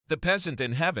The Peasant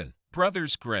in Heaven.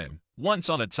 Brothers Grimm. Once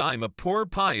on a time a poor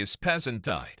pious peasant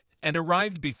died, and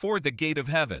arrived before the gate of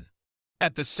heaven.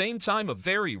 At the same time a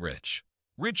very rich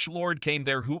lord came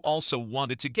there who also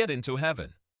wanted to get into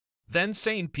heaven. Then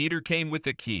Saint Peter came with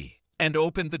the key, and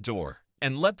opened the door,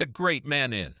 and let the great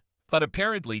man in, but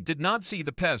apparently did not see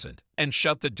the peasant, and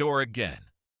shut the door again.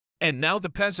 And now the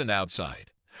peasant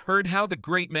outside heard how the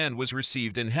great man was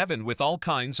received in heaven with all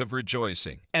kinds of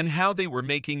rejoicing, and how they were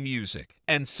making music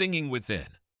and singing within.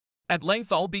 At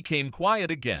length all became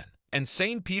quiet again, and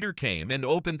Saint Peter came and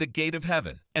opened the gate of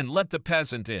heaven, and let the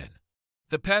peasant in.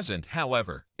 The peasant,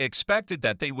 however, expected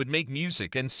that they would make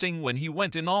music and sing when he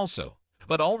went in also,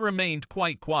 but all remained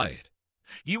quite quiet.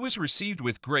 He was received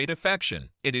with great affection,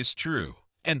 it is true,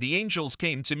 and the angels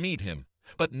came to meet him,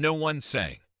 but no one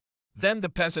sang. Then the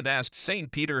peasant asked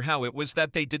Saint Peter how it was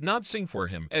that they did not sing for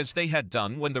him as they had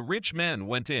done when the rich man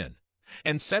went in,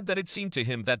 and said that it seemed to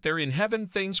him that there in heaven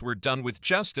things were done with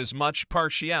just as much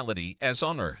partiality as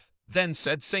on earth. Then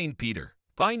said Saint Peter,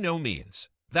 "By no means.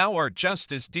 Thou art just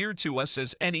as dear to us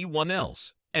as any one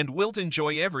else, and wilt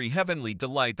enjoy every heavenly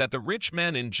delight that the rich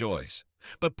man enjoys.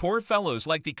 But poor fellows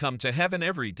like thee come to heaven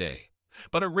every day.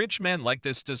 But a rich man like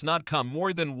this does not come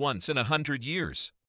more than once in 100 years.